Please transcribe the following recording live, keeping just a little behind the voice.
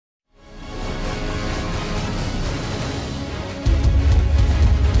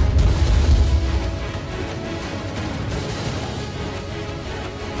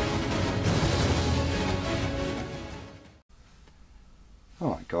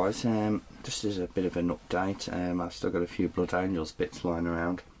guys, just as a bit of an update, I've still got a few Blood Angels bits lying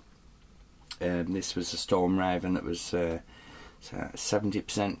around. This was a Storm Raven that was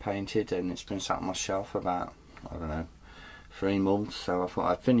 70% painted, and it's been sat on my shelf for about, I don't know, 3 months, so I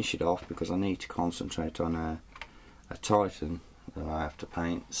thought I'd finish it off because I need to concentrate on a Titan that I have to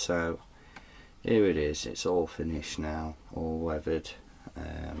paint. So here it is, it's all finished now, all weathered.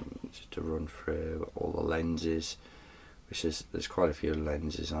 Just to run through all the lenses, which is, there's quite a few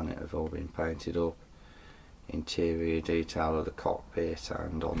lenses on it, have all been painted up. Interior detail of the cockpit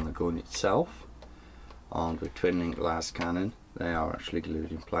and on the gun itself, armed with twin link las cannon. They are actually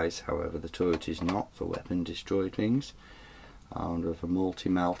glued in place, however the turret is not for weapon destroyed things. Armed with a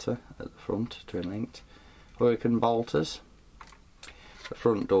multi-melter at the front, twin linked. Hurricane bolters. The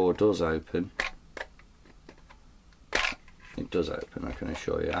front door does open. It does open, I can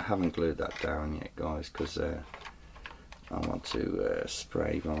assure you. I haven't glued that down yet, guys, because I want to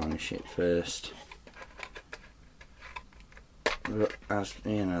spray varnish it first. But as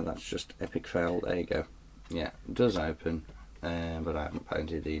you know, that's just epic fail. There you go. Yeah, it does open, but I haven't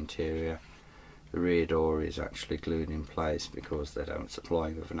painted the interior. The rear door is actually glued in place because they don't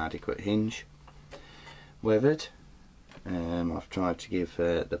supply with an adequate hinge. Weathered. I've tried to give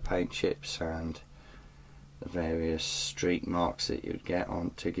the paint chips and the various streak marks that you'd get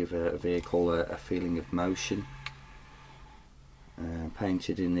on to give a vehicle a feeling of motion.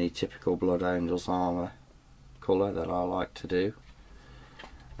 Painted in the typical Blood Angels armour colour that I like to do,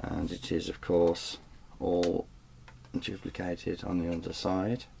 and it is of course all duplicated on the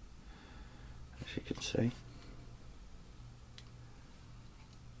underside, as you can see.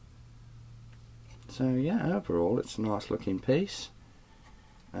 So yeah, overall it's a nice looking piece.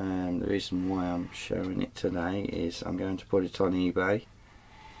 The reason why I'm showing it today is I'm going to put it on eBay,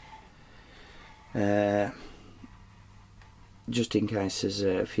 just in case there's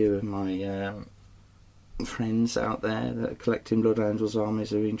a few of my friends out there that are collecting Blood Angels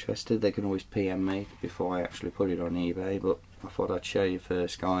armies are interested. They can always PM me before I actually put it on eBay, but I thought I'd show you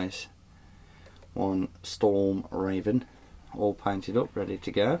first, guys. One Storm Raven, all painted up, ready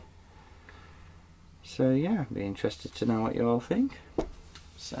to go. So yeah, be interested to know what you all think.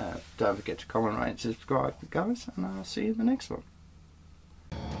 So don't forget to comment, rate, subscribe, guys, and I'll see you in the next one.